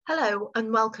Hello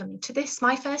and welcome to this,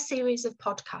 my first series of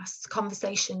podcasts,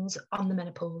 Conversations on the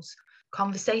Menopause.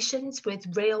 Conversations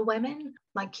with real women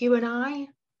like you and I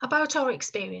about our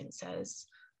experiences,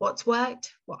 what's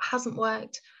worked, what hasn't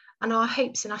worked, and our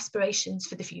hopes and aspirations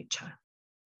for the future.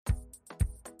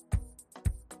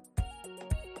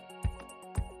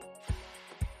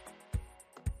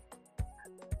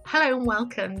 Hello and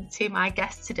welcome to my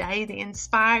guest today, the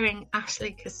inspiring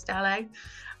Ashley Costello,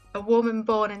 a woman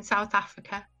born in South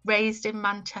Africa, raised in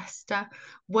Manchester,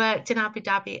 worked in Abu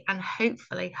Dhabi, and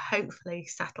hopefully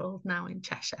settled now in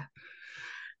Cheshire.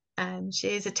 She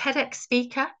is a TEDx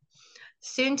speaker,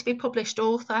 soon to be published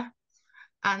author,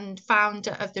 and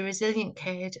founder of the Resilient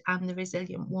Kid and the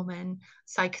Resilient Woman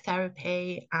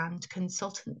psychotherapy and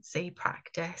consultancy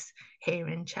practice here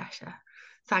in Cheshire.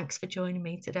 Thanks for joining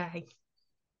me today.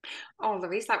 Oh,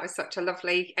 Louise, that was such a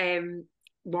lovely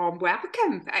warm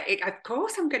welcome. Of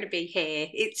course I'm going to be here.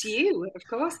 It's you. Of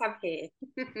course I'm here.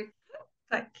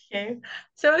 Thank you.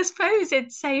 So I suppose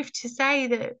it's safe to say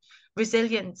that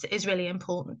resilience is really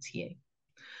important to you.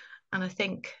 And I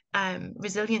think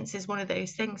resilience is one of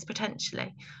those things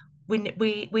potentially.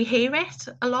 We hear it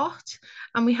a lot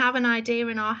and we have an idea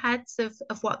in our heads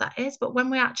of what that is. But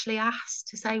when we actually ask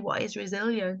to say what is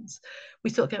resilience, we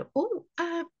sort of go,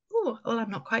 well, I'm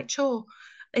not quite sure.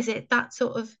 Is it that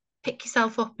sort of pick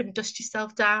yourself up and dust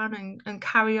yourself down and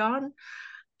carry on?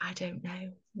 I don't know.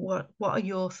 What are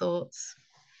your thoughts?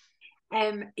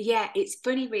 Yeah, it's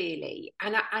funny, really.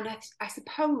 And I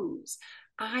suppose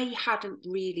I hadn't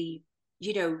really,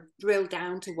 drilled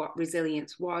down to what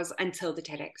resilience was until the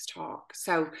TEDx talk.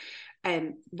 So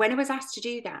when I was asked to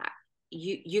do that,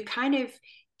 you kind of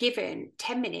given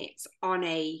 10 minutes on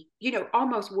a,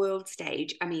 almost world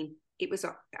stage. I mean, it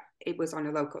was on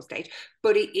a local stage,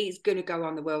 but it is going to go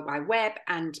on the World Wide Web,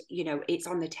 and it's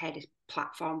on the TED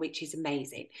platform, which is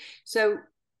amazing. So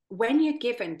when you're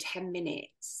given 10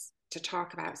 minutes to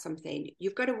talk about something,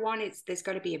 you've got to there's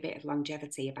got to be a bit of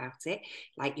longevity about it.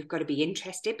 Like, you've got to be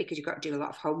interested because you've got to do a lot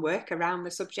of homework around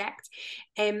the subject.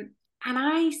 And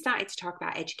I started to talk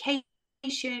about education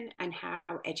and how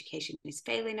education is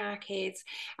failing our kids.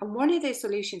 And one of the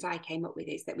solutions I came up with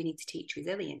is that we need to teach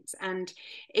resilience. And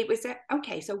it was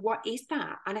okay, so what is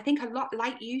that? And I think a lot,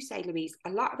 like you say, Louise,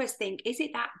 a lot of us think, is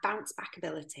it that bounce back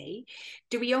ability?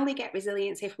 Do we only get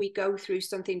resilience if we go through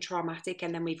something traumatic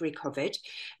and then we've recovered?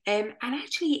 And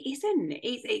actually it isn't.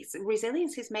 It's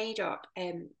resilience is made up,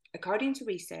 according to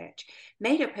research,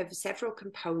 made up of several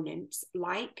components,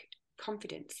 like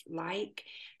confidence, like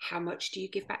how much do you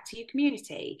give back to your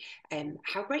community,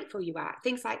 how grateful you are,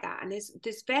 things like that. And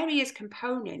there's various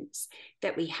components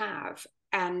that we have,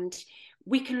 and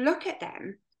we can look at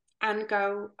them and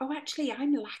go, oh, actually,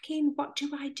 I'm lacking. What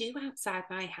do I do outside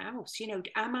my house?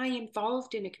 Am I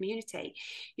involved in a community?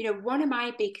 One of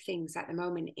my big things at the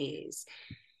moment is,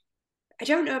 I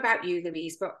don't know about you,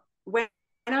 Louise, but when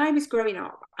I was growing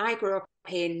up, I grew up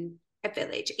in a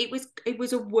village. It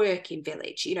was a working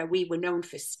village. We were known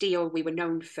for steel. We were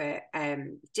known for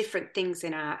different things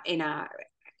in our.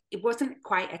 It wasn't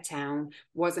quite a town.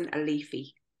 Wasn't a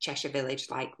leafy Cheshire village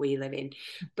like we live in,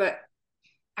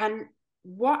 and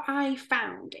what I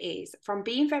found is, from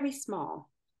being very small,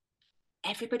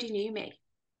 everybody knew me.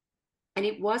 And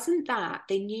it wasn't that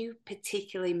they knew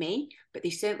particularly me, but they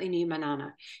certainly knew my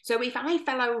nana. So if I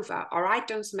fell over or I'd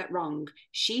done something wrong,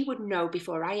 she would know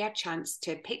before I had a chance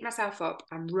to pick myself up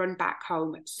and run back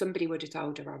home. Somebody would have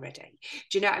told her already.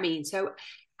 Do you know what I mean? So,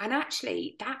 and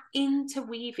actually that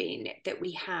interweaving that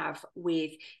we have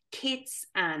with kids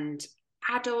and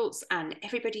adults, and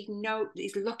everybody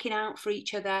is looking out for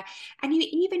each other. And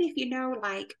even if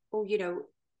like,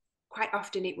 quite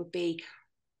often it would be,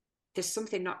 there's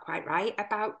something not quite right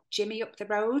about Jimmy up the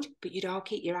road, but you'd all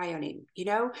keep your eye on him,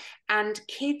 and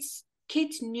kids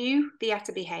knew they had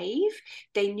to behave.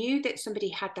 They knew that somebody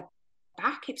had the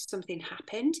back if something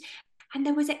happened, and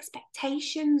there was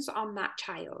expectations on that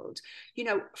child,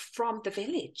 from the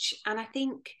village. And I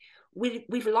think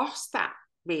we've lost that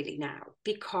really now,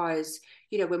 because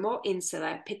we're more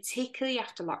insular, particularly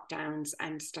after lockdowns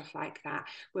and stuff like that.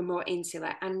 We're more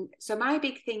insular. And so my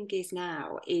big thing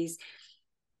is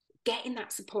getting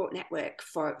that support network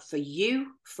for you,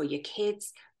 for your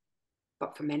kids,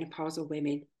 but for menopausal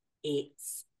women,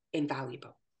 it's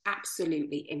invaluable,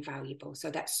 absolutely invaluable,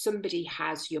 so that somebody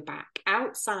has your back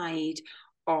outside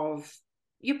of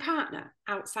your partner,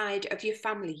 outside of your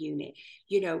family unit,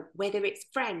 whether it's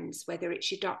friends, whether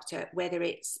it's your doctor, whether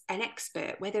it's an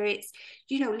expert, whether it's,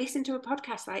 listen to a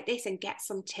podcast like this and get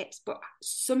some tips, but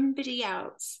somebody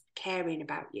else caring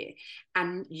about you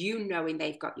and knowing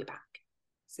they've got your back.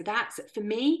 So that's, for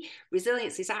me,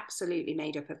 resilience is absolutely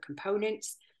made up of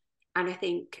components. And I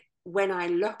think when I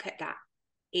look at that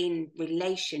in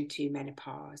relation to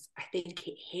menopause, I think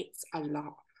it hits a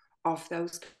lot of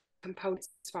those components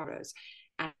for us.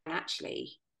 And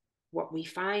actually, what we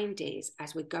find is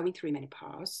as we're going through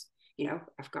menopause, you know,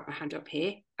 I've got my hand up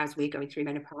here, as we're going through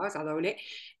menopause, I'll own it.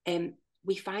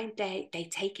 We find they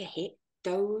take a hit.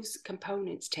 Those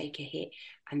components take a hit,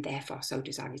 and therefore so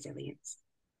does our resilience.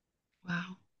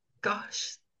 Wow.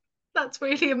 Gosh, that's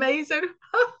really amazing.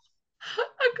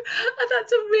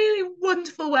 That's a really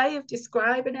wonderful way of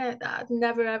describing it that I'd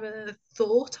never ever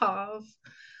thought of.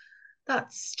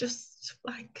 That's just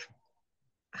like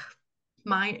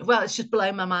well, it's just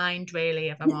blown my mind, really,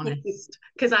 if I'm honest,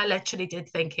 because I literally did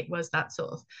think it was that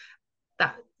sort of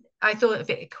that. I thought of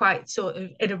it quite sort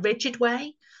of in a rigid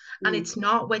way, and it's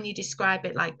not when you describe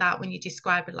it like that. When you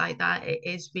describe it like that, it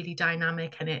is really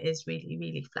dynamic and it is really,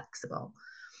 really flexible.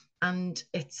 And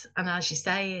as you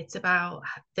say, it's about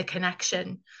the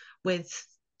connection with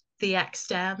the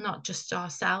external, not just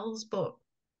ourselves. But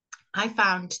I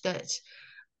found that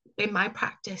in my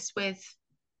practice with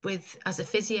as a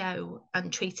physio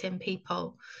and treating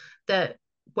people, that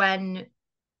when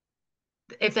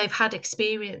if they've had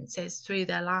experiences through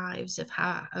their lives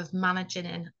of managing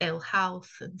in ill health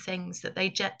and things, that they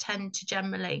tend to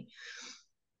generally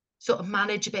sort of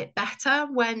manage a bit better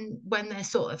when they're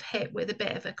sort of hit with a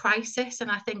bit of a crisis. And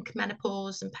I think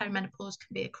menopause and perimenopause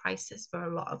can be a crisis for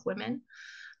a lot of women.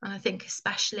 And I think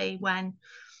especially when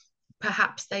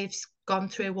perhaps they've gone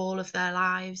through all of their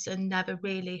lives and never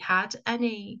really had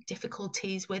any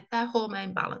difficulties with their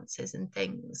hormone balances and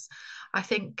things, I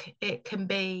think it can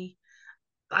be,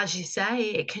 as you say,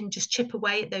 it can just chip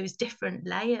away at those different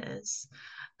layers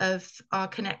of our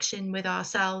connection with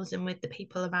ourselves and with the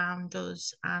people around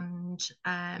us, and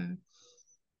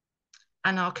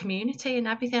our community and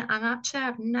everything. And actually,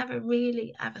 I've never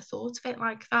really ever thought of it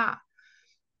like that.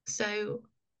 So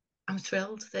I'm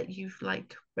thrilled that you've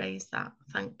like raised that.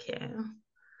 Thank you.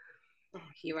 Oh,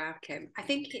 you're welcome. I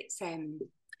think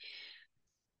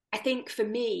I think for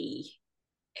me,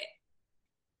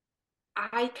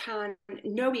 I can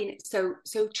knowing so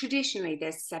traditionally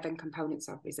there's 7 components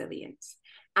of resilience,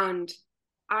 and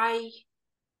I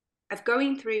of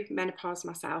going through menopause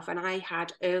myself, and I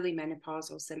had early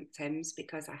menopausal symptoms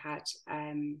because I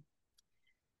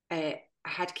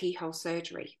had keyhole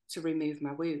surgery to remove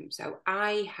my womb. So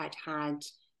I had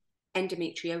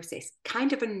endometriosis,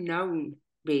 kind of unknown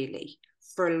really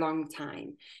for a long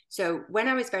time. So when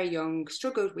I was very young,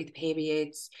 struggled with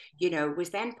periods, was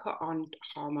then put on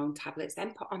hormone tablets,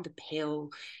 then put on the pill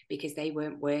because they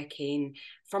weren't working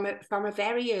from a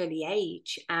very early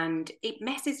age. And it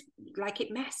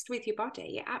messed with your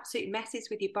body. It absolutely messes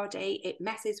with your body. It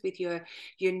messes with your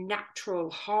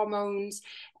natural hormones.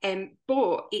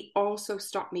 But it also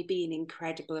stopped me being an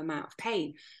incredible amount of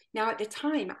pain. Now, at the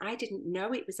time, I didn't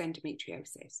know it was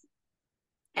endometriosis.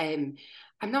 I'm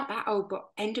not that old, but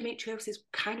endometriosis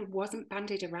kind of wasn't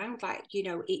bandied around.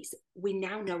 We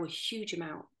now know a huge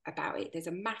amount about it. There's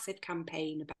a massive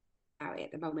campaign about it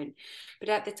at the moment. But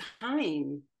at the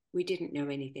time, we didn't know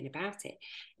anything about it,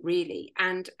 really.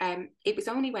 And it was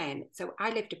only so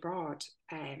I lived abroad,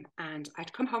 and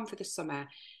I'd come home for the summer,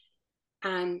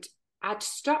 and I'd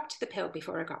stopped the pill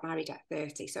before I got married at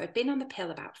 30. So I'd been on the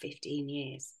pill about 15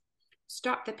 years.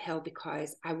 Stopped the pill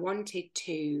because I wanted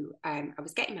to, I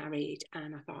was getting married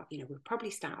and I thought, we'll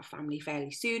probably start a family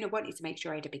fairly soon. I wanted to make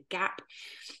sure I had a big gap.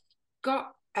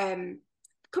 Got a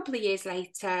couple of years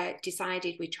later,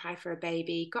 decided we'd try for a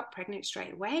baby, got pregnant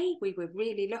straight away. We were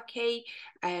really lucky,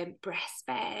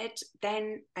 breastfed.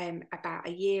 Then about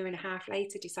a year and a half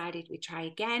later, decided we'd try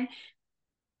again.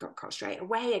 Got caught straight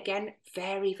away again,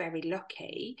 very, very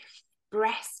lucky,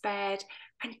 breastfed.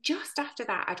 And just after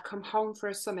that, I'd come home for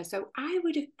a summer. So I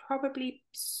would have probably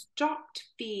stopped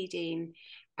feeding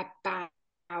about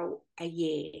a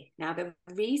year. Now, the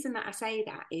reason that I say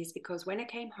that is because when I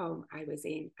came home, I was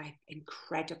in an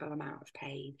incredible amount of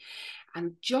pain.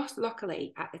 And just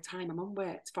luckily, at the time, my mum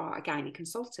worked for a gynae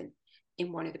consultant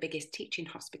in one of the biggest teaching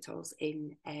hospitals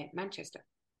in Manchester.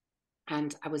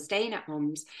 And I was staying at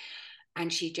mum's,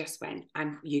 and she just went,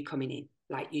 you coming in?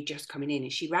 Like, you're just coming in.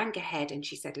 And she rang ahead and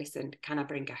she said, listen, can I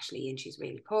bring Ashley in? She's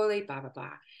really poorly, blah, blah,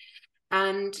 blah.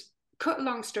 And cut a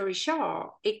long story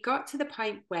short, it got to the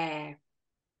point where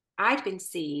I'd been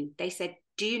seen. They said,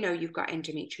 do you know you've got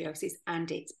endometriosis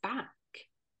and it's back?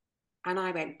 And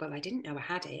I went, well, I didn't know I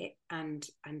had it. And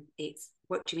it's,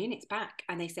 what do you mean it's back?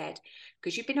 And they said,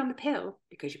 because you've been on the pill,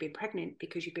 because you've been pregnant,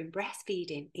 because you've been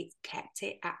breastfeeding, it's kept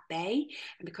it at bay.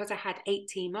 And because I had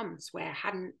 18 months where I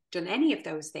hadn't done any of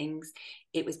those things,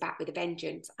 it was back with a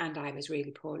vengeance and I was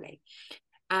really poorly.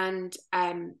 And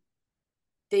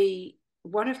the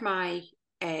one of my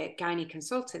gynae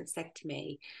consultants said to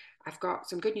me, I've got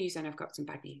some good news and I've got some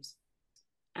bad news.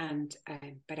 And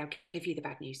but I'll give you the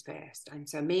bad news first. And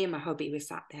so me and my hubby were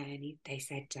sat there, and they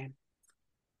said,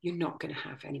 you're not going to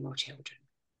have any more children.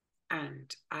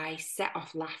 And I set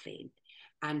off laughing,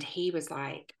 and he was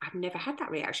like, I've never had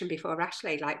that reaction before,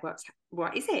 Ashley. Like,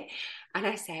 what is it? And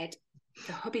I said,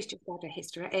 the hubby's just had a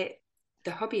hysterectomy.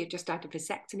 The hubby had just had a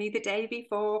vasectomy the day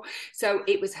before. So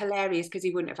it was hilarious because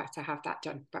he wouldn't have had to have that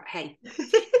done. But hey,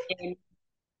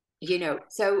 you know,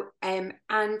 so, and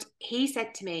he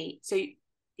said to me, so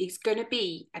it's going to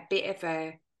be a bit of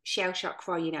a shell shock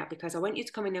for you now, because I want you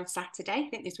to come in on Saturday. I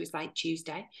think this was like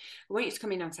Tuesday. I want you to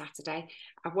come in on Saturday.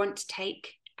 I want to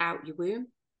take out your womb,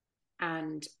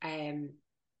 and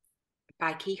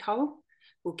by keyhole,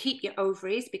 we'll keep your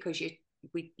ovaries because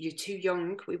you're too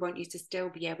young. We want you to still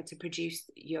be able to produce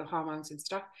your hormones and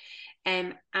stuff.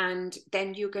 And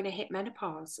then you're going to hit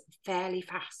menopause fairly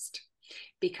fast,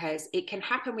 because it can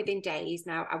happen within days.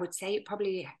 Now, I would say it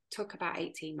probably took about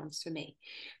 18 months for me,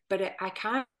 but I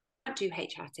can't do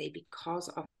HRT because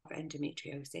of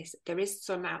endometriosis. There is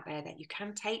some out there that you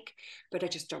can take, but I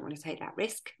just don't want to take that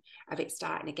risk of it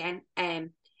starting again. And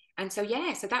so,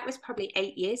 yeah, so that was probably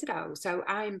 8 years ago. So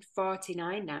I'm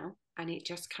 49 now, and it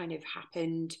just kind of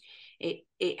happened.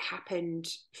 It happened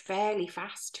fairly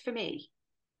fast for me,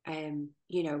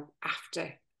 you know,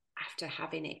 after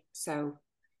having it. So,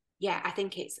 yeah, I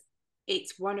think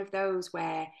it's one of those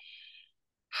where,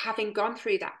 having gone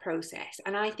through that process,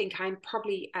 and I think I'm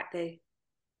probably at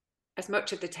as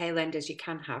much of the tail end as you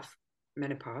can have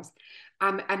menopause.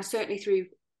 I'm certainly through,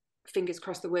 fingers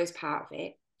crossed, the worst part of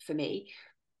it for me,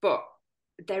 but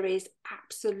there is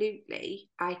absolutely,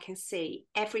 I can see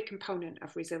every component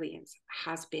of resilience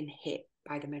has been hit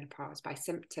by the menopause, by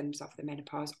symptoms of the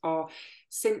menopause, or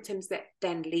symptoms that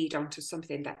then lead on to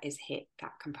something that is hit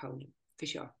that component, for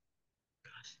sure.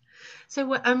 So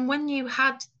when you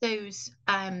had those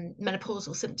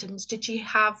menopausal symptoms, did you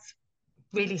have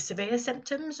really severe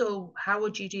symptoms, or how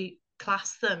would you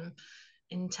class them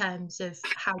in terms of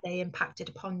how they impacted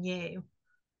upon you?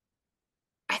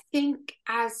 I think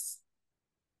as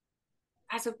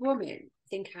a woman, I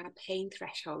think our pain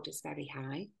threshold is very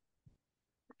high.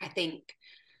 I think,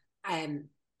 and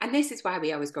this is why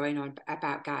we always going on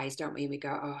about guys, don't we? And we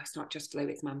go, oh, it's not just flu,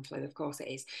 it's man flu. Of course it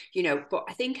is, you know. But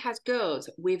I think as girls,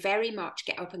 we very much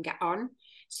get up and get on.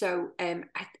 So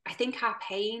I think our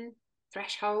pain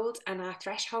threshold, and our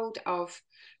threshold of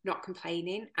not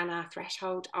complaining, and our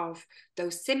threshold of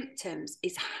those symptoms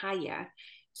is higher.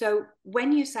 So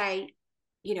when you say,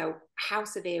 you know, how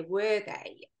severe were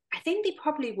they? I think they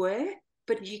probably were,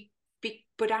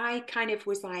 but I kind of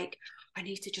was like, I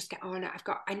need to just get on. I've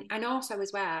got, and also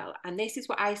as well, and this is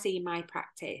what I see in my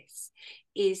practice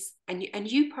is, and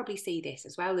you probably see this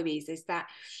as well, Louise, is that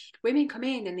women come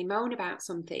in and they moan about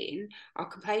something or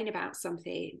complain about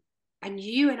something, and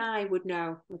you and I would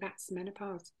know, well, that's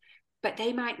menopause, but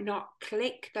they might not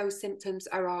click. Those symptoms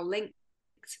are all linked.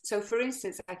 So, for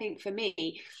instance, I think for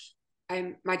me,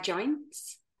 my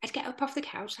joints, I'd get up off the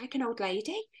couch like an old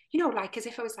lady, you know, like as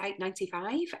if I was like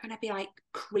 95, and I'd be like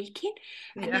creaking.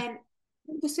 Yeah. And then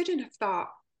all of a sudden I thought,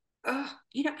 oh,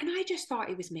 you know, and I just thought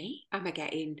it was me. Am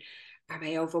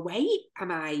I overweight?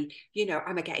 Am I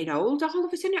getting old all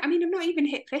of a sudden? I mean, I'm not even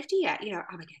hit 50 yet. You know,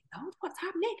 am I getting old? What's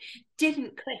happening?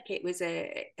 Didn't click. It was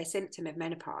a symptom of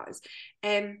menopause.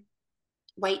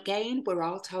 Weight gain, we're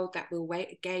all told that we'll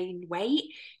gain weight,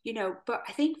 you know, but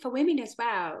I think for women as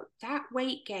well, that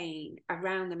weight gain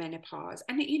around the menopause,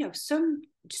 and you know, some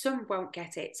won't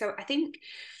get it. So I think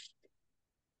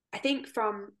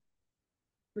from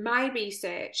my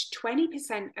research,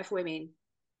 20% of women,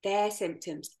 their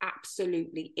symptoms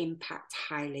absolutely impact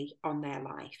highly on their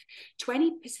life.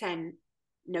 20%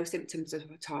 no symptoms at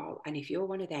all, and if you're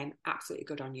one of them, absolutely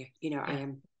good on you. You know, yeah.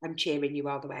 I'm cheering you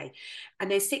all the way.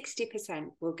 And then 60%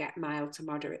 will get mild to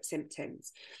moderate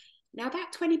symptoms. Now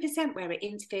that 20% where it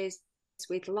interferes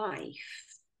with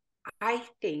life, I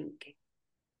think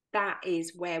that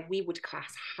is where we would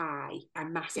class high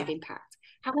and massive impact.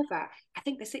 However, I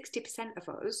think the 60% of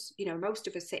us, you know, most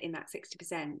of us sit in that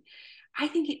 60%, I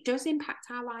think it does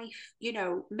impact our life. You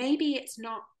know, maybe it's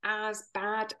not as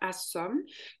bad as some,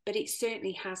 but it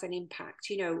certainly has an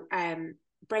impact. You know,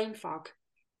 brain fog.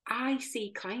 I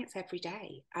see clients every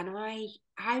day, and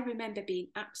I remember being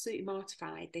absolutely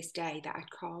mortified this day that I'd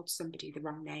called somebody the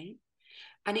wrong name.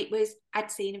 And it was,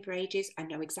 I'd seen them for ages. I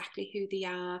know exactly who they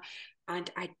are. And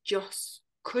I just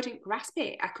couldn't grasp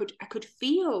it. I could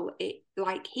feel it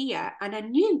like here. And I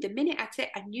knew the minute I said,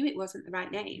 I knew it wasn't the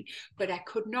right name, but I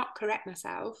could not correct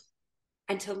myself.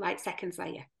 until like seconds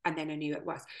later, and then I knew it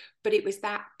was. But it was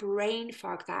that brain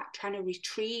fog, that trying to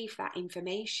retrieve that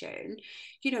information,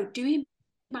 doing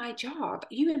my job.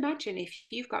 You imagine if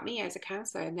you've got me as a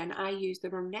counsellor and then I use the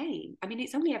wrong name. I mean,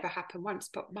 it's only ever happened once,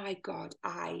 but my God,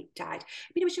 I died.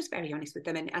 I mean, I was just very honest with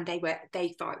them, and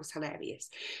they thought it was hilarious.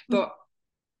 But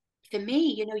for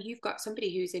me, you've got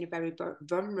somebody who's in a very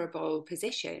vulnerable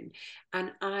position,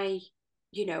 and I'm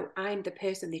the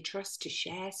person they trust to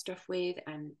share stuff with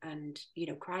and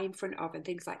cry in front of and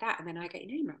things like that. And then I get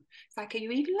your name wrong. It's like, are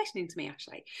you even listening to me,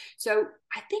 Ashley? So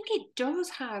I think it does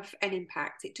have an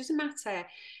impact. It doesn't matter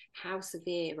how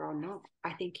severe or not.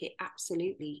 I think it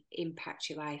absolutely impacts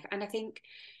your life. And I think,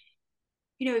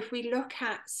 if we look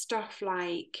at stuff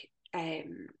like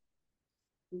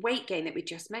weight gain that we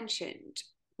just mentioned,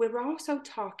 we're also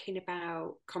talking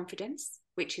about confidence,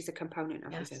 which is a component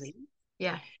of resilience.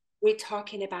 Yeah. We're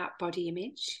talking about body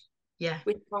image. Yeah.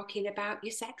 We're talking about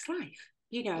your sex life.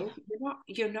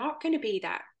 You're not going to be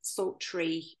that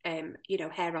sultry,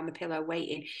 hair on the pillow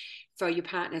waiting for your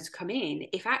partner to come in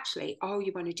if actually all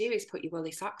you want to do is put your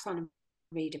woolly socks on and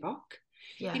read a book.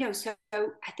 Yeah. So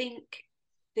I think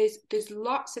there's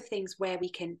lots of things where we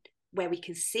can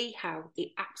see how it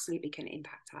absolutely can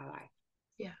impact our life.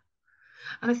 Yeah.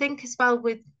 And I think as well,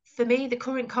 for me, the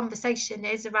current conversation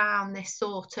is around this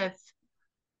sort of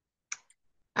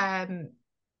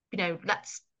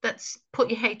let's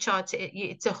put your HR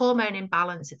it's a hormone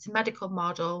imbalance, it's a medical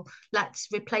model, let's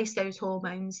replace those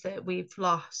hormones that we've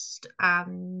lost,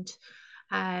 and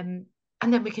then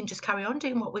we can just carry on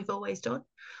doing what we've always done,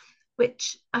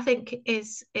 which I think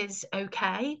is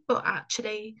okay. But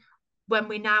actually, when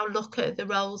we now look at the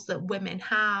roles that women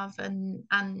have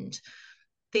and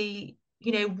the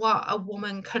what a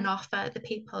woman can offer the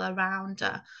people around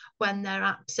her when they're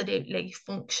absolutely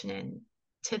functioning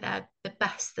to the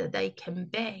best that they can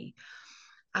be,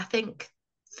 I think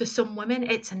for some women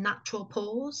it's a natural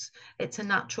pause. It's a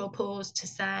natural pause to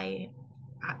say,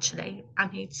 actually, I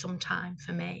need some time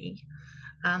for me.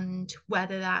 And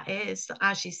whether that is,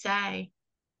 as you say,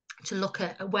 to look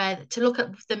at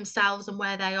themselves and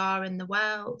where they are in the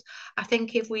world. I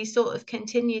think if we sort of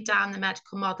continue down the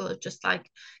medical model of just like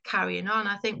carrying on,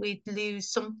 I think we'd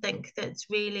lose something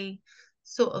that's really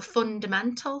sort of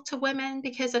fundamental to women,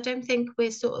 because I don't think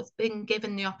we're sort of been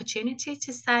given the opportunity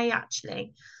to say,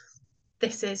 actually,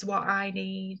 this is what I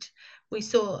need. We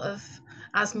sort of,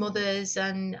 as mothers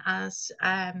and as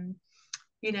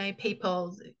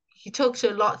people, you talk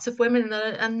to lots of women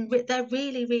and they're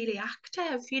really, really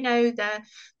active.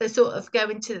 They're sort of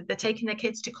they're taking their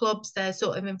kids to clubs, they're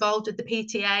sort of involved with the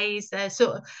PTAs,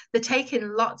 they're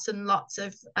taking lots and lots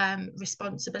of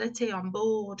responsibility on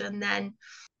board. And then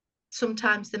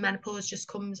sometimes the menopause just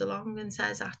comes along and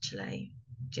says, actually,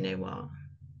 do you know what?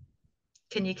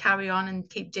 Can you carry on and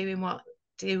keep doing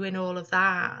all of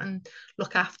that and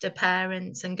look after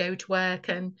parents and go to work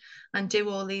and do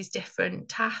all these different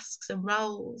tasks and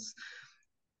roles?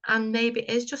 And maybe it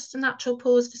is just a natural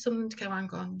pause for someone to go, hang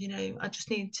on, I just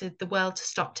need the world to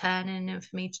stop turning and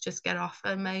for me to just get off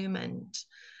a moment.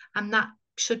 And that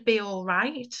should be all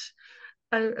right.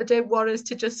 I don't want us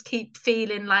to just keep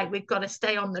feeling like we've got to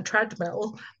stay on the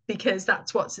treadmill because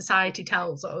that's what society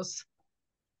tells us.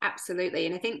 Absolutely.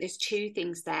 And I think there's two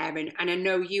things there. And I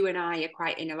know you and I are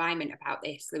quite in alignment about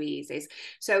this, Louise,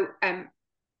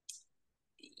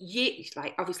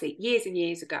 obviously years and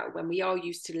years ago, when we all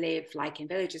used to live like in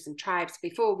villages and tribes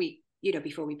before we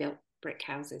built brick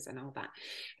houses and all that,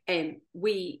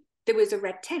 there was a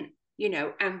red tent,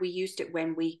 and we used it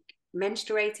when we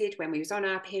menstruated, when we was on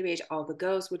our period. All the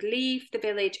girls would leave the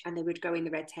village and they would go in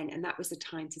the red tent, and that was a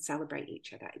time to celebrate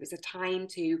each other. It was a time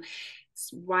to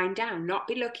wind down, not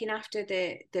be looking after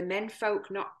the men folk,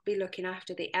 not be looking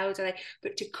after the elderly,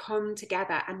 but to come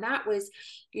together. And that was,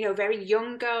 very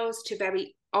young girls to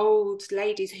very old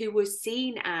ladies who were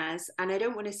seen as, and I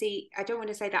don't want to say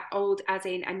that old as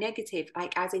in a negative,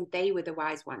 like as in they were the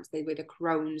wise ones, they were the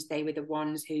crones, they were the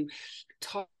ones who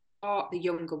taught the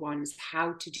younger ones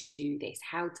how to do this,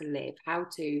 how to live, how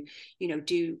to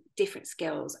do different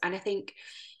skills. And I think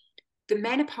the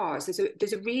menopause,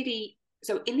 there's a really,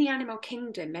 so in the animal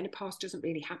kingdom, menopause doesn't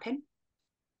really happen,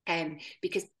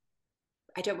 because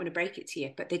I don't want to break it to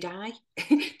you, but they die.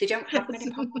 They don't have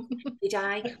menopause. They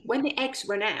die when the eggs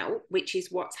run out, which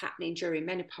is what's happening during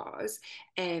menopause.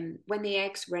 When the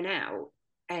eggs run out,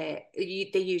 they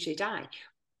usually die.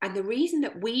 And the reason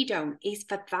that we don't is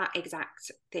for that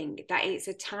exact thing, that it's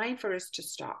a time for us to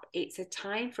stop. It's a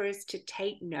time for us to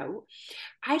take note.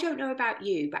 I don't know about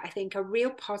you, but I think a real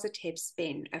positive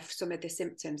spin of some of the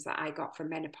symptoms that I got from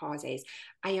menopause is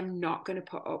I am not going to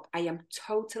put up, I am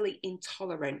totally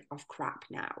intolerant of crap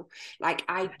now. Like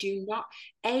I do not,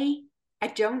 I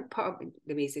don't put up,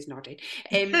 Louise is nodding.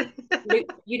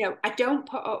 You know, I don't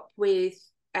put up with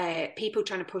people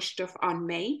trying to push stuff on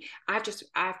me. I've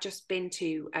just been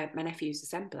to my nephew's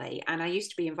assembly, and I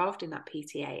used to be involved in that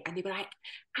PTA, and they were like,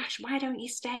 Ash, why don't you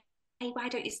stay? Why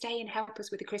don't you stay and help us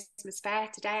with the Christmas fair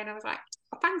today? And I was like,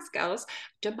 oh, thanks, girls.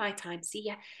 I've done my time. See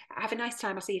ya. Have a nice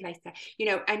time. I'll see you later. You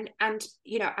know, and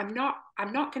you know, I'm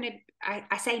not gonna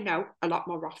I say no a lot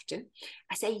more often.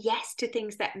 I say yes to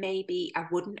things that maybe I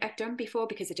wouldn't have done before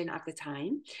because I didn't have the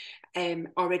time.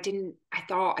 Or I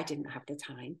thought I didn't have the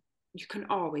time. You can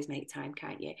always make time,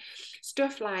 can't you?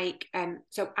 Stuff like,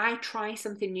 so I try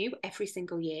something new every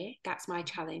single year. That's my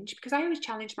challenge, because I always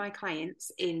challenge my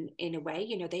clients in a way.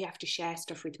 You know, they have to share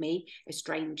stuff with me, a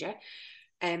stranger.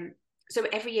 So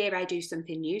every year I do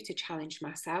something new to challenge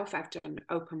myself. I've done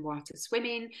open water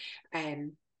swimming.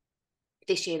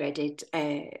 This year I did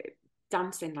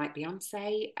dancing like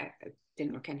Beyonce.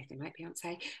 Didn't look anything like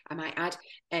Beyonce, I might add.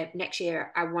 Next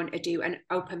year I want to do an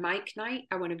open mic night.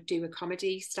 I want to do a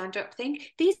comedy stand-up thing.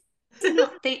 These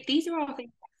are all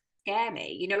things that scare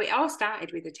me. You know, it all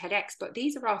started with the TEDx, but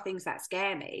these are all things that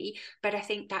scare me. But I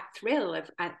think that thrill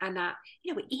of and that,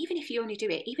 you know, even if you only do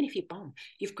it, even if you bomb,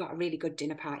 you've got a really good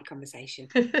dinner party conversation.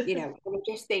 You know, and I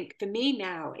just think for me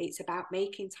now, it's about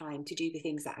making time to do the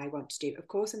things that I want to do. Of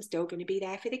course, I'm still going to be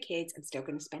there for the kids. I'm still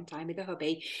going to spend time with the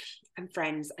hubby and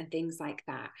friends and things like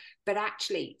that. But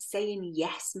actually saying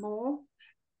yes more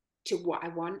to what I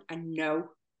want and no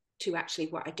to actually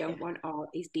what I don't want or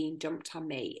is being dumped on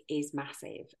me is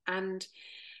massive. And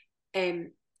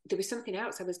there was something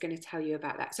else I was going to tell you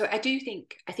about that. So I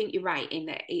think you're right in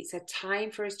that it's a time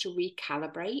for us to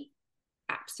recalibrate,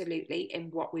 absolutely,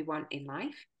 in what we want in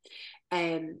life.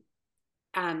 And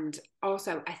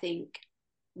also I think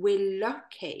we're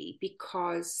lucky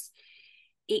because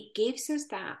it gives us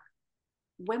that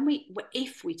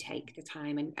if we take the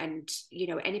time and you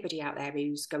know, anybody out there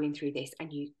who's going through this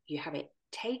and you have it,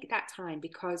 take that time,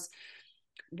 because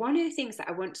one of the things that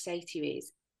I want to say to you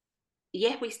is,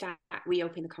 yeah, we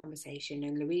open the conversation,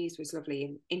 and Louise was lovely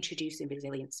in introducing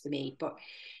resilience for me, but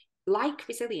like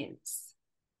resilience,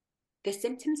 the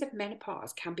symptoms of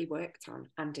menopause can be worked on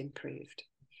and improved.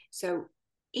 So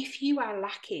if you are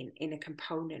lacking in a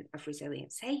component of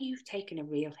resilience, say you've taken a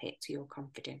real hit to your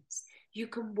confidence, you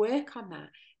can work on that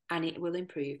and it will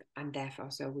improve, and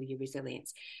therefore so will your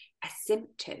resilience. A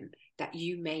symptom that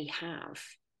you may have,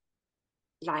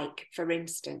 like for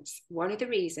instance, one of the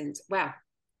reasons, well,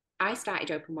 I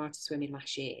started open water swimming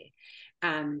last year,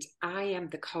 and I am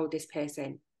the coldest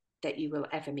person that you will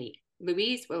ever meet.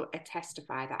 Louise will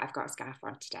testify that I've got a scarf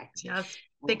on today. She has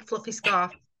big fluffy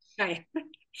scarf. I'm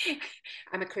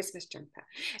a Christmas jumper.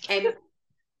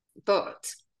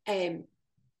 But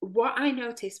what I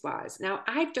noticed was, now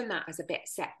I've done that as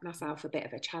set myself a bit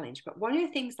of a challenge, but one of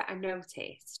the things that I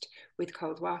noticed with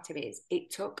cold water is it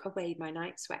took away my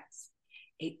night sweats.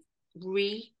 It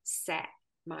reset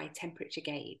my temperature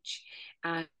gauge.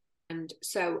 And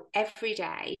so every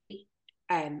day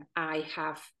I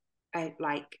have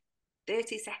like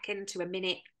 30-second to a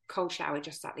minute cold shower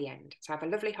just at the end. So I have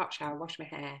a lovely hot shower, wash my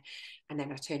hair, and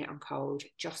then I turn it on cold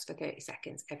just for 30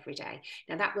 seconds every day.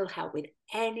 Now that will help with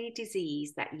any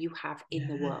disease that you have in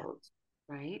the world,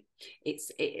 right?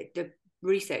 The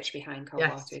research behind cold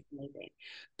water is amazing.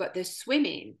 But the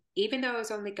swimming, even though I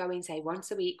was only going, say,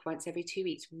 once a week, once every 2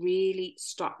 weeks, really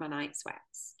stopped my night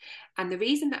sweats. And the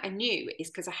reason that I knew is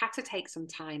because I had to take some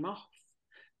time off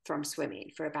from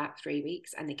swimming for about 3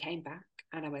 weeks, and they came back,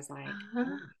 and I was like,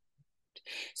 oh.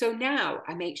 So now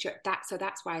I make sure that, so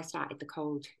that's why I started the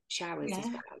cold showers as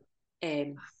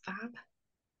well. Fab.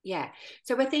 Yeah.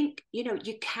 So I think, you know,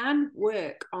 you can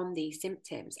work on these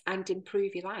symptoms and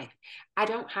improve your life. I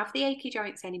don't have the achy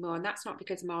joints anymore, and that's not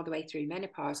because I'm all the way through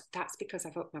menopause. That's because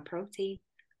I've upped my protein.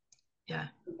 Yeah.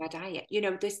 In my diet. You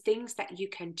know, there's things that you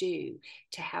can do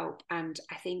to help. And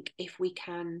I think if we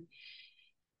can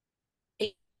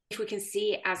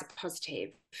see it as a positive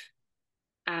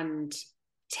and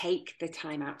take the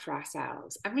time out for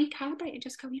ourselves and recalibrate and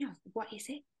just go, you know, what is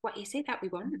it that we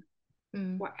want?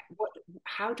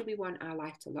 How do we want our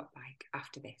life to look like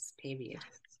after this period?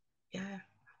 Yeah,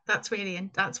 that's really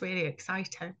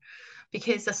exciting,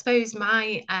 because I suppose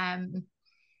my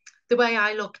the way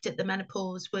I looked at the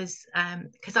menopause was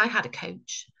because I had a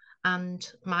coach, and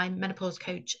my menopause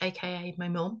coach, aka my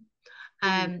mum,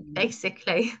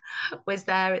 basically was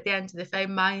there at the end of the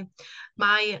phone. I'm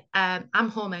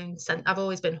I've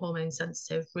always been hormone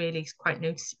sensitive, really quite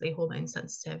noticeably hormone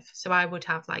sensitive. So I would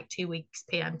have like 2 weeks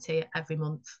PMT every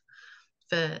month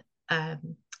for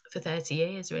um, for 30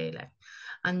 years really.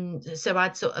 And so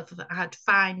I'd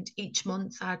find each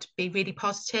month I'd be really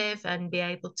positive and be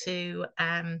able to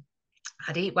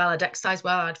I'd eat well, I'd exercise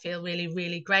well, I'd feel really,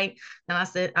 really great. And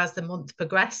as the month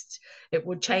progressed, it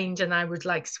would change, and I would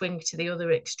like swing to the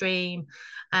other extreme.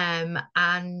 And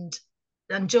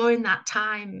during that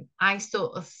time, I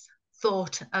sort of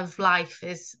thought of life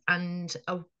and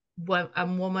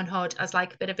womanhood as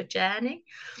like a bit of a journey.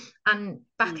 And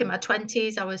back in my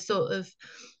 20s, I was sort of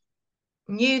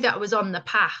knew that I was on the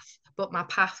path, but my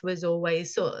path was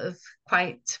always sort of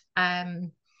quite uh,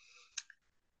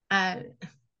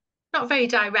 not very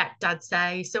direct, I'd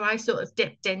say. So I sort of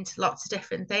dipped into lots of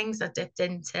different things. I dipped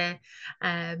into,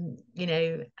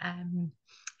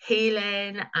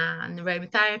 healing and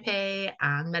aromatherapy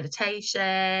and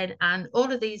meditation and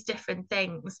all of these different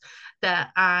things that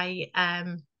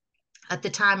at the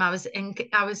time I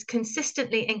was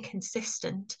consistently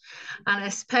inconsistent, and I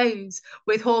suppose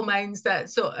with hormones that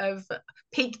sort of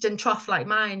peaked and trough like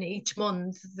mine each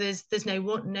month, there's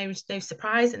no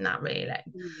surprise in that really.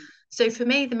 So for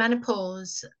me, the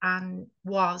menopause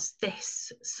was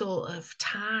this sort of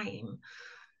time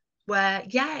where,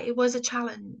 yeah, it was a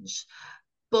challenge.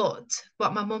 But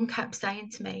what my mum kept saying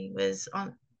to me was,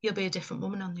 you'll be a different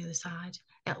woman on the other side.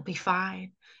 It'll be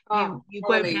fine. You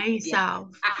won't know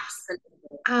yourself. Yeah,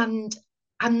 absolutely.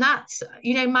 And that's,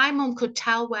 my mum could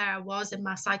tell where I was in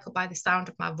my cycle by the sound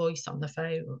of my voice on the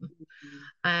phone.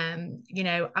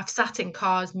 I've sat in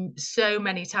cars so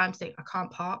many times think I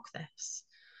can't park this.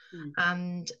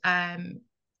 And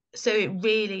so it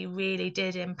really, really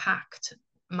did impact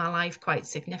my life quite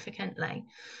significantly.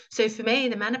 So for me,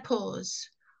 the menopause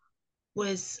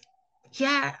was,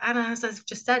 yeah, and as I've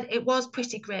just said, it was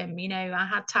pretty grim. I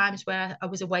had times where I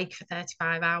was awake for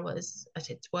 35 hours at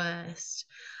its worst.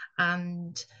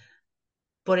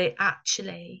 But it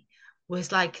actually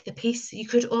was like you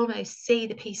could almost see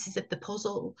the pieces of the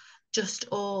puzzle just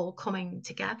all coming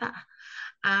together.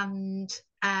 And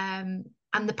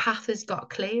the path has got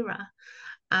clearer.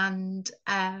 And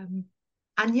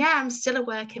yeah, I'm still a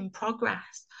work in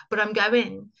progress, but I'm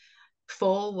going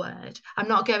forward. I'm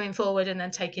not going forward and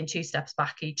then taking 2 steps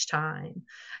back each time.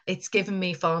 It's given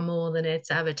me far more than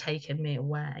it's ever taken me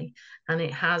away. And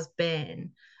it has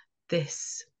been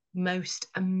this most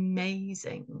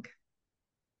amazing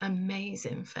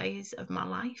phase of my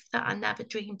life that I never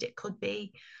dreamed it could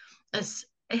be. As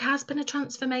it has been a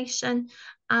transformation,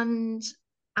 and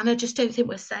I just don't think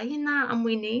we're saying that, and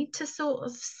we need to sort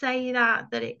of say that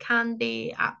it can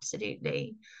be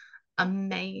absolutely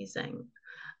amazing,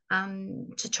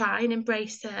 and to try and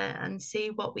embrace it and see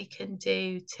what we can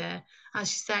do to,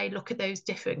 as you say, look at those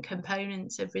different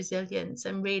components of resilience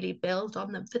and really build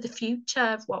on them for the future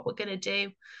of what we're going to do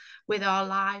with our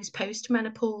lives post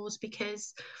menopause,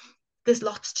 because there's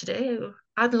lots to do.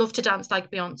 I'd love to dance like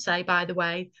Beyonce, by the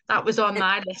way. That was on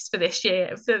my list for this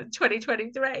year, for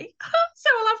 2023. So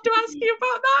I'll have to ask you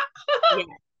about that.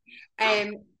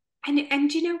 Yeah.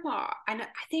 And you know what? And I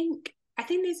think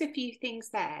there's a few things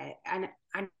there, and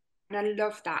I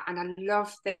love that, and I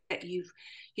love that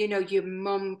your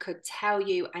mum could tell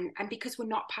you, and because we're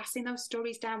not passing those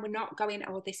stories down, we're not going,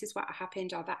 oh, this is what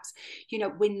happened, or that's,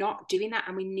 we're not doing that,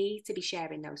 and we need to be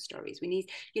sharing those stories. We need,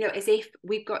 as if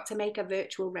we've got to make a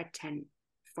virtual red tent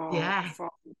for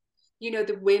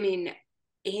the women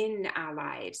in our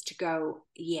lives to go,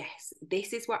 yes,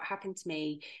 this is what happened to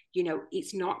me.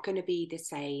 It's not going to be the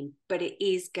same, but it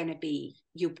is going to be,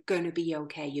 you're going to be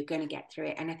okay. You're going to get through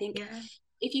it. And I think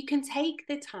if you can take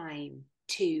the time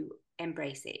to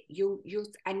embrace it, you'll,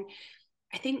 and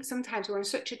I think sometimes we're on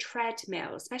such a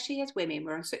treadmill, especially as women,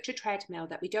 we're on such a treadmill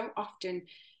that we don't often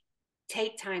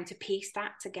take time to piece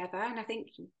that together. And I think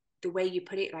the way you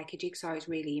put it, like a jigsaw, is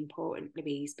really important,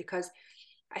 Louise, because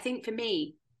I think for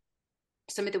me,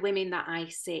 some of the women that I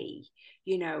see,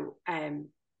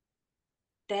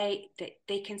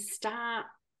 they can start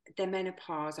their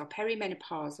menopause or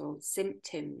perimenopausal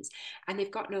symptoms and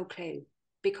they've got no clue,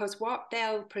 because what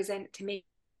they'll present to me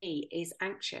is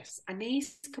anxious. And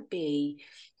these could be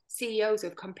CEOs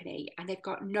of company and they've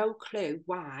got no clue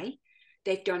why.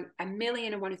 They've done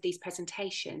 1,000,001 of these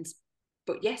presentations,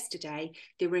 but yesterday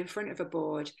they were in front of a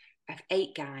board of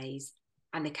 8 guys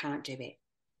and they can't do it.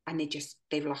 And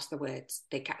they've lost the words.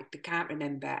 They can't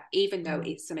remember, even though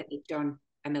it's something they've done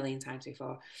 1,000,000 times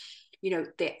before.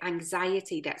 The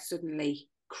anxiety that suddenly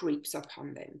creeps up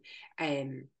on them.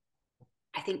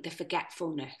 I think the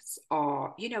forgetfulness,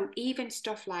 or, you know, even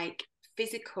stuff like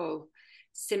physical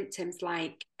symptoms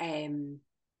like,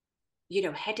 you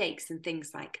know, headaches and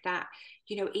things like that,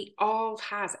 you know, it all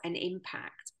has an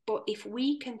impact. But if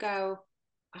we can go,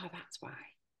 oh, that's why.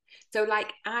 So,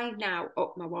 like, I now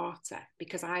up my water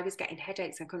because I was getting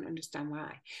headaches. I couldn't understand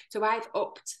why. So I've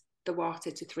upped the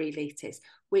water to 3 litres,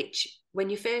 which when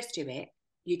you first do it,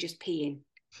 you're just peeing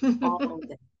all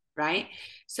day, right?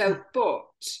 So, but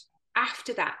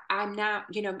after that, I'm now,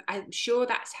 you know, I'm sure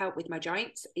that's helped with my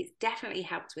joints. It's definitely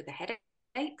helped with the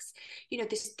headaches. You know,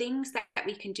 there's things that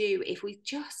we can do if we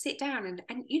just sit down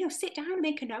and you know, sit down and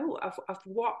make a note of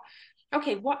what,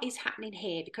 okay, what is happening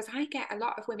here? Because I get a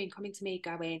lot of women coming to me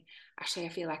going, actually, I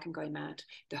feel like I'm going mad.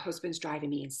 The husband's driving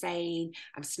me insane.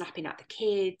 I'm snapping at the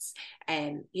kids.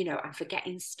 You know, I'm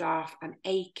forgetting stuff. I'm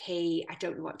achy. I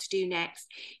don't know what to do next.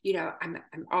 You know, I'm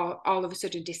all of a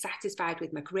sudden dissatisfied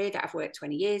with my career that I've worked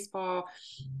 20 years for.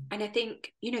 And I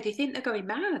think, you know, they think they're going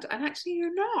mad, and actually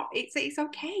you're not. It's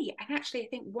okay. And actually, I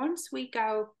think once we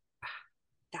go,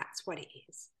 that's what it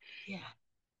is. Yeah.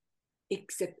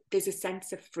 There's a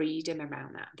sense of freedom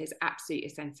around that. There's absolutely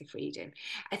a sense of freedom.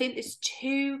 I think there's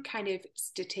two kind of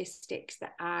statistics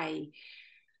that I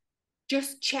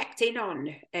just checked in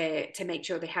on to make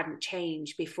sure they hadn't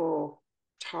changed before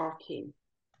talking.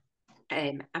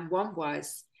 And one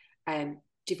was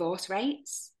divorce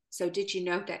rates. So did you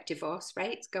know that divorce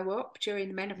rates go up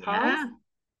during menopause? Yeah.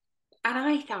 And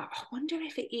I thought, I wonder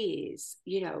if it is,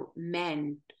 you know,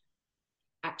 men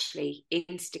actually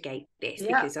instigate this,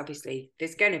 Yeah. because obviously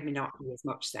there's going to not be as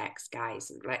much sex,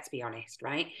 guys, let's be honest,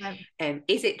 right? Um,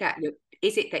 Is it that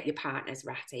your partner's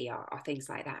ratty, or things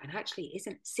like that? And actually,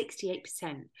 isn't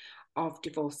 68% of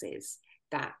divorces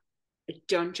that are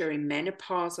done during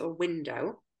menopausal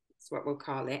window, that's what we'll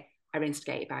call it, are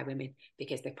instigated by women,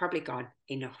 because they've probably gone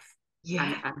enough.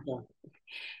 yeah. I'm done,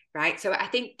 right? So I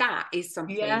think that is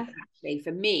something Yeah. actually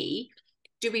for me.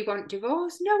 Do we want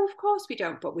divorce? No, of course we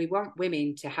don't. But we want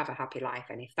women to have a happy life.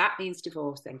 And if that means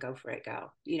divorce, then go for it,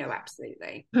 girl. You know,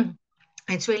 absolutely.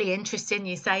 It's really interesting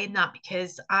you saying that,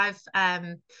 because I've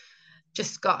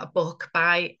just got a book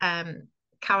by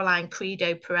Caroline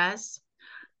Credo Perez,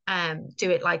 Do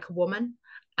It Like a Woman.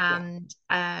 Yeah.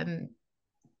 And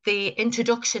the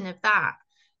introduction of that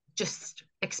just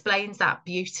explains that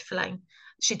beautifully.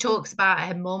 She talks about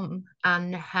her mum,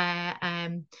 and her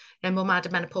mum had a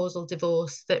menopausal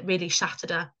divorce that really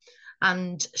shattered her,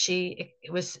 and she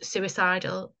was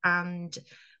suicidal. And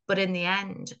but in the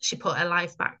end, she put her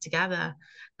life back together,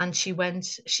 and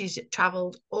she's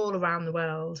traveled all around the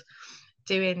world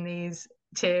doing these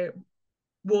to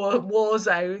war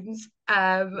zones,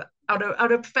 on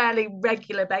a fairly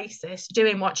regular basis,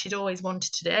 doing what she'd always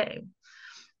wanted to do.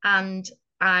 And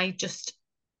I just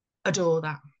adore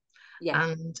that.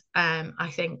 Yeah. And I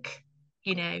think,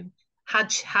 you know,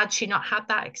 had she not had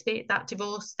that experience, that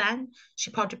divorce, then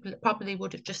she probably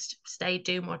would have just stayed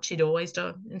doing what she'd always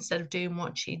done instead of doing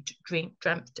what she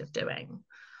dreamt of doing.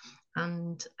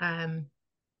 And yeah.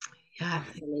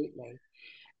 Absolutely.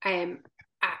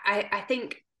 I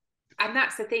think, and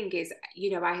that's the thing is,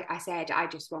 you know, I said I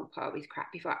just won't put up with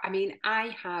crap before. I mean,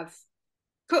 I have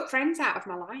cut friends out of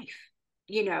my life,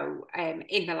 you know,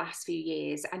 in the last few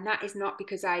years. And that is not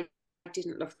because I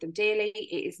didn't love them dearly.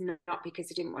 It is not because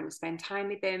I didn't want to spend time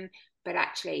with them, but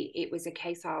actually it was a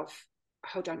case of,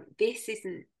 hold on, this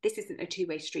isn't a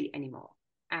two-way street anymore.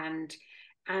 And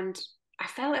I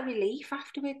felt a relief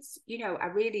afterwards. You know, I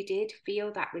really did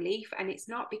feel that relief. And it's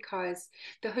not because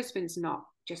the husband's not,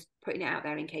 just putting it out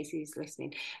there in case he's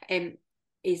listening,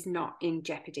 is not in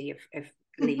jeopardy of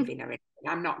leaving or anything.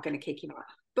 I'm not going to kick him out.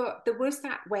 But there was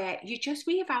that where you just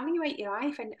reevaluate your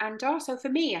life. And also for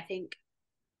me, I think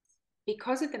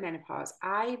because of the menopause,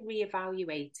 I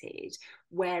reevaluated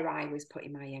where I was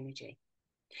putting my energy.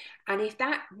 And if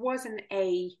that wasn't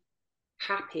a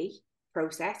happy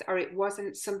process, or it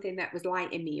wasn't something that was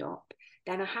lighting me up,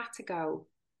 then I had to go,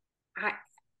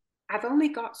 I've only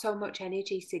got so much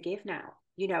energy to give now,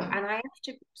 you know, and I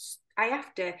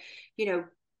have to, you know,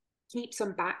 keep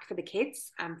some back for the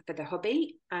kids and for the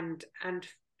hubby and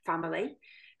family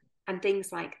and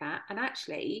things like that. And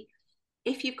actually,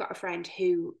 if you've got a friend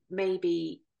who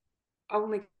maybe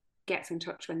only gets in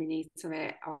touch when they need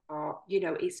something, or you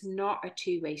know, it's not a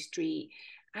two-way street.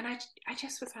 And I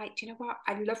just was like, do you know what?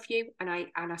 I love you, and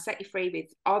I set you free with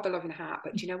all the love in the heart.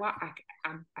 But do you know what?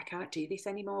 I can't do this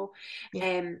anymore. Yeah.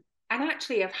 And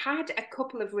actually, I've had a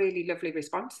couple of really lovely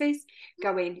responses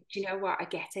going, do you know what? I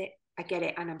get it,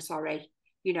 and I'm sorry,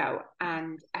 you know.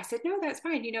 And I said, no, that's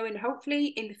fine, you know, and hopefully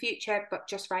in the future, but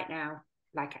just right now,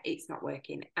 like it's not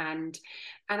working. And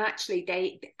actually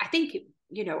I think,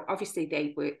 obviously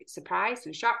they were surprised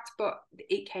and shocked, but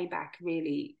it came back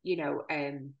really,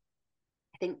 I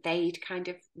think they'd kind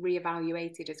of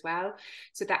reevaluated as well.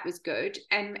 So that was good.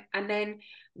 And then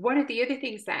one of the other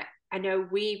things that I know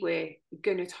we were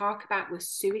going to talk about was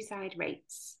suicide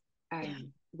rates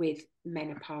with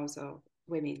menopausal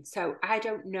women. So I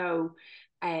don't know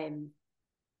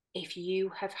if you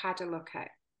have had a look at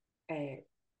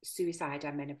suicide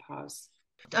and menopause.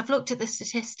 I've looked at the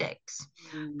statistics,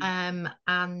 and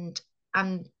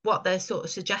what they're sort of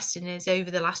suggesting is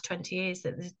over the last 20 years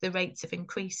that the rates have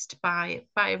increased by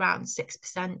around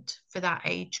 6% for that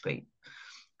age group.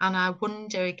 And I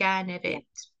wonder again if it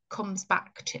comes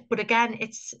back to, but again,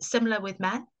 it's similar with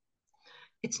men.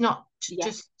 It's not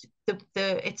just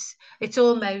it's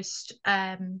almost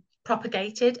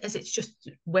propagated as it's just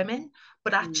women,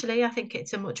 but actually I think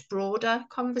it's a much broader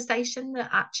conversation,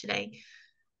 that actually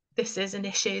this is an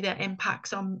issue that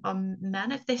impacts on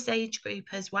men of this age group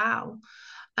as well.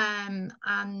 And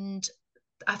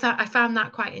I found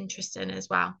that quite interesting as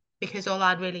well, because all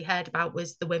I'd really heard about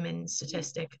was the women's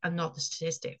statistic and not the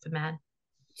statistic for men.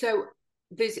 So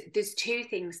there's two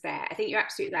things there. I think you're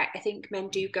absolutely right. I think men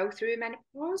do go through a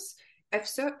menopause of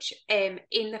such, in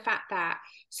the fact that,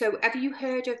 so have you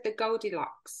heard of the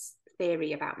Goldilocks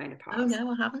theory about menopause? Oh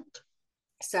no, I haven't.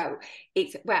 So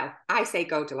it's, well, I say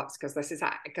Goldilocks because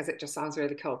it just sounds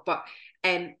really cool. But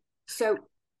so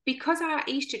because our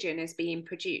estrogen is being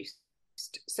produced,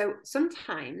 so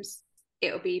sometimes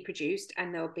it'll be produced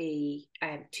and there'll be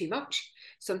too much.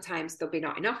 Sometimes there'll be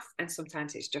not enough, and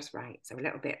sometimes it's just right. So a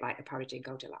little bit like the porridge in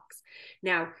Goldilocks.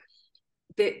 Now,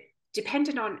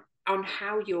 depending on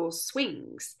how yours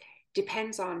swings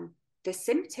depends on the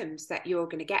symptoms that you're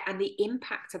going to get and the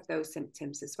impact of those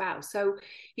symptoms as well. So,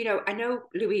 I know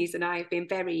Louise and I have been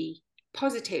very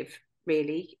positive,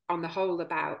 really, on the whole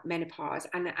about menopause.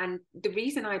 And the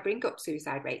reason I bring up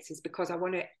suicide rates is because I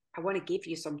want to give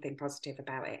you something positive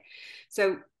about it.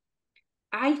 So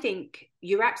I think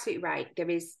you're absolutely right. There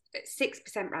is a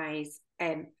 6% rise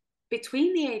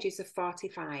between the ages of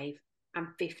 45 and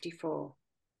 54.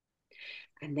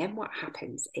 And then what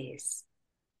happens is,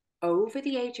 over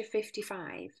the age of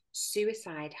 55,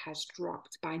 suicide has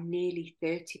dropped by nearly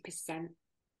 30%.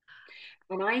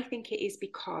 And I think it is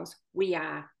because we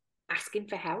are asking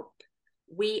for help.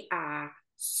 We are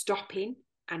stopping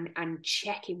and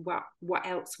checking what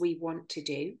else we want to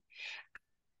do.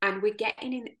 And we're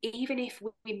getting in, even if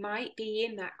we might be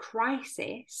in that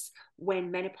crisis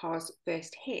when menopause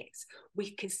first hits,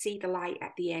 we can see the light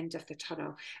at the end of the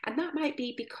tunnel. And that might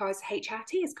be because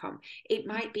HRT has come. It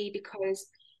might be because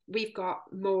we've got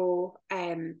more,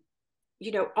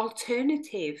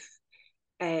 alternative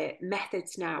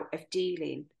methods now of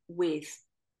dealing with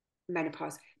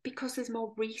menopause, because there's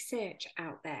more research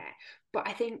out there. But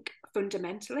I think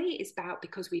fundamentally it's about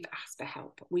because we've asked for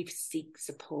help, we've sought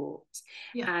support.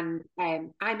 And I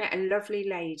met a lovely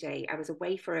lady. I was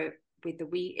away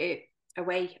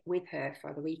away with her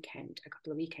for the weekend a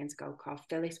couple of weekends ago, called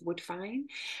Phyllis Woodfine,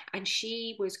 and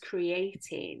she was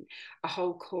creating a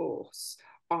whole course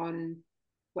on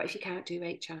what if you can't do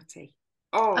HRT,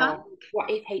 or what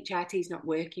if HRT is not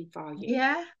working for you.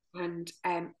 And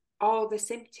all the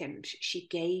symptoms, she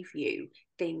gave you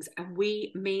things. And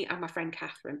me and my friend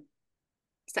Catherine,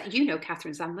 so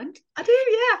Catherine Sandland? I do,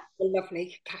 yeah. The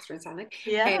lovely Catherine Sandland.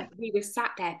 We were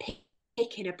sat there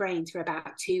picking her brains for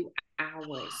about 2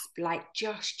 hours, like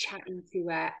just chatting to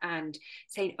her and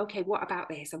saying, okay, what about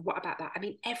this and what about that? I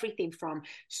mean, everything from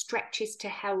stretches to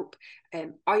help,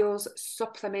 oils,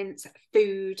 supplements,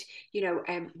 food.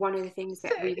 One of the things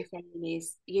that we were saying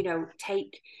is,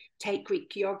 take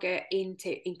Greek yogurt in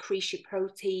to increase your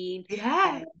protein.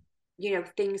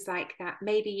 Things like that.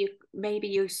 Maybe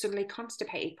you suddenly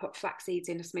constipated, put flax seeds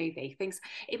in a smoothie.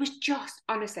 It was just,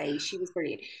 honestly, she was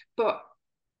brilliant. But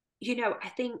I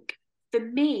think for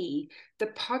me, the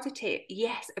positive,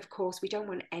 yes, of course, we don't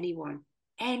want anyone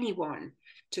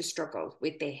to struggle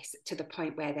with this to the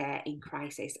point where they're in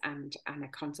crisis and are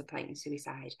contemplating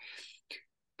suicide.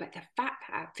 But the fact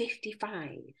that at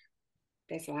 55,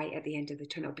 there's light at the end of the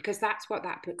tunnel, because that's what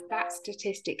that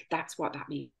statistic, that's what that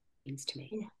means to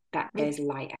me, that there's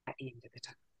light at the end of the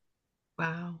tunnel.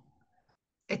 Wow.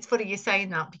 It's funny you're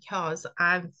saying that, because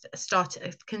I'm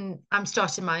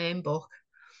starting my own book,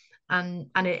 and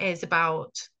it is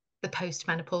about the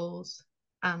post-menopause,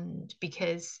 and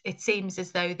because it seems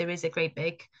as though there's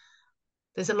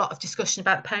a lot of discussion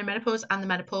about perimenopause and the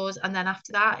menopause, and then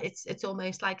after that it's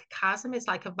almost like a chasm. It's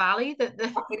like a valley that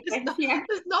there's nothing,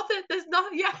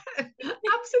 absolutely.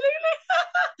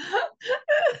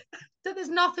 So there's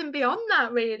nothing beyond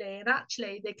that really, and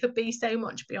actually there could be so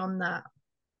much beyond that.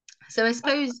 So I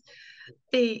suppose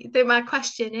the my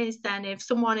question is then, if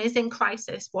someone is in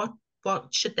crisis, what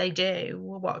should they do,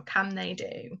 or what can they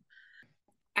do?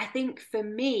 I think for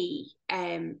me,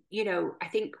 I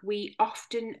think we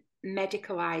often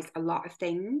medicalize a lot of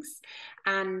things.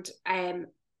 And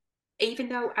even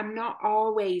though I'm not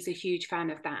always a huge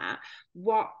fan of that,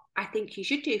 what I think you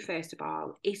should do, first of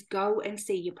all, is go and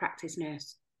see your practice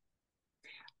nurse.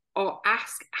 Or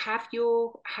ask, have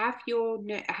your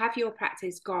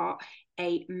practice got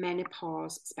a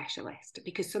menopause specialist?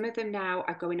 Because some of them now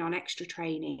are going on extra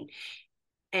training.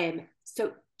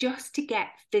 So just to get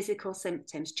physical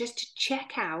symptoms, just to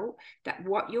check out that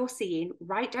what you're seeing,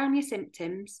 write down your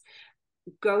symptoms,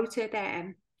 go to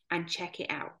them and check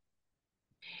it out.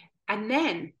 And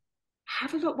then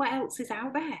have a look what else is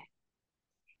out there.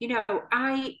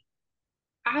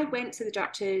 I went to the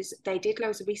doctors, they did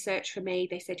loads of research for me.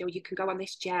 They said, oh, you can go on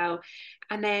this gel.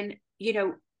 And then,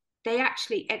 they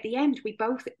actually, at the end,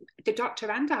 the doctor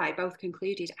and I both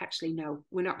concluded, actually, no,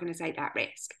 we're not going to take that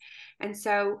risk. And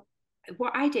so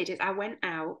what I did is I went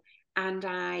out and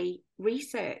I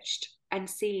researched and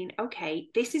seen, okay,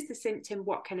 this is the symptom,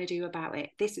 what can I do about it?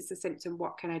 This is the symptom,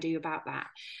 what can I do about that?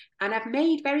 And I've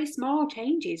made very small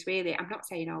changes, really. I'm not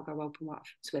saying I'll go open water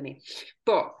swimming,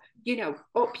 but,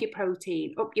 up your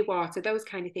protein, up your water, those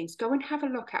kind of things. Go and have a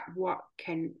look at what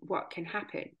can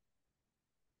happen.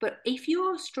 But if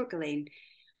you're struggling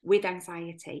with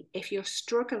anxiety, if you're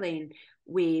struggling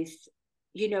with,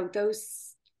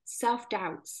 those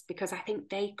self-doubts, because I think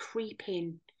they creep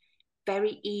in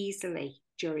very easily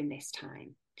during this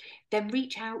time, then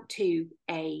reach out to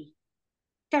a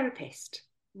therapist.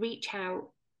 Reach out,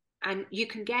 and you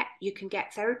can get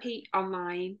therapy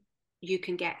online. You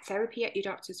can get therapy at your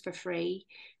doctor's for free.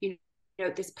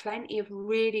 There's plenty of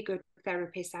really good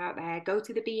therapists out there. Go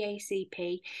to the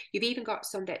BACP. You've even got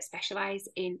some that specialize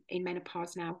in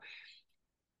menopause now.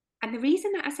 And the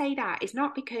reason that I say that is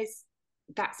not because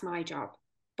that's my job,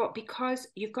 but because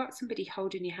you've got somebody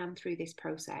holding your hand through this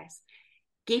process,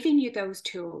 giving you those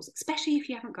tools, especially if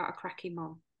you haven't got a cracking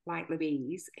mom like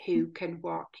Louise who can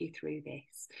walk you through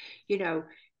this.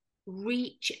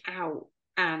 Reach out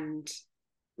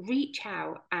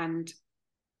and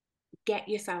get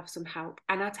yourself some help.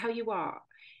 And I'll tell you what,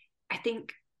 I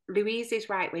think Louise is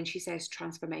right when she says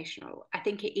transformational. I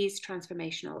think it is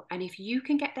transformational. And if you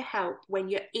can get the help when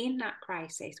you're in that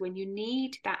crisis, when you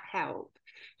need that help,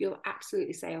 you'll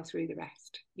absolutely sail through the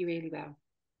rest. You really will.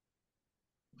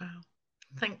 Wow.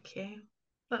 Thank you.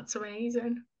 That's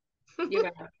amazing. You're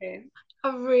welcome.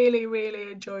 I've really,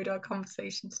 really enjoyed our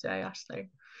conversation today, Ashley.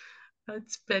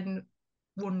 It's been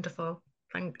wonderful.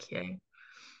 Thank you.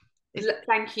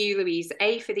 Thank you, Louise.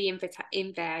 A, for the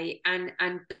invite,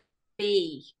 and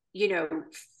B,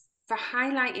 for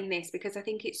highlighting this, because I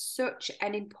think it's such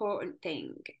an important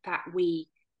thing that we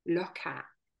look at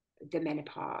the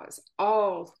menopause,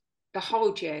 the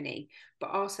whole journey,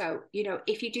 but also,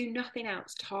 if you do nothing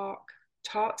else, talk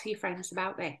to your friends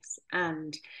about this,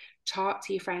 and talk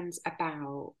to your friends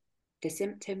about the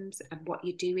symptoms and what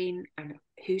you're doing and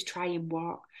who's trying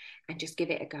what, and just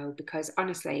give it a go, because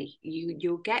honestly,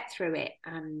 you'll get through it,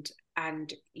 and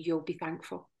you'll be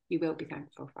thankful. You will be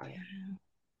thankful for it. Yeah,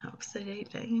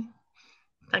 absolutely.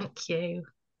 Thank you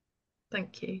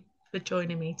for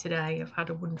joining me today. I've had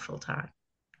a wonderful time.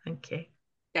 Thank you.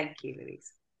 Thank you,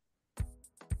 Louise.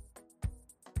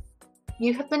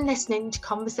 You have been listening to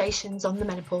Conversations on the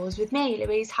Menopause with me,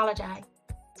 Louise Halliday.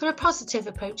 For a positive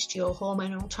approach to your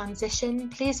hormonal transition,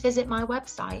 please visit my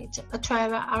website,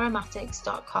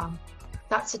 atreraaromatics.com.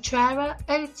 That's Atrera,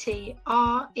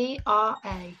 OTRERA,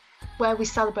 where we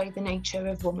celebrate the nature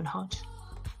of womanhood.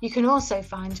 You can also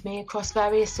find me across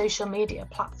various social media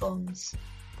platforms.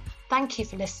 Thank you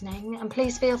for listening, and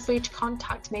please feel free to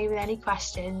contact me with any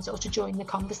questions or to join the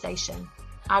conversation.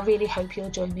 I really hope you'll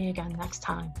join me again next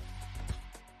time.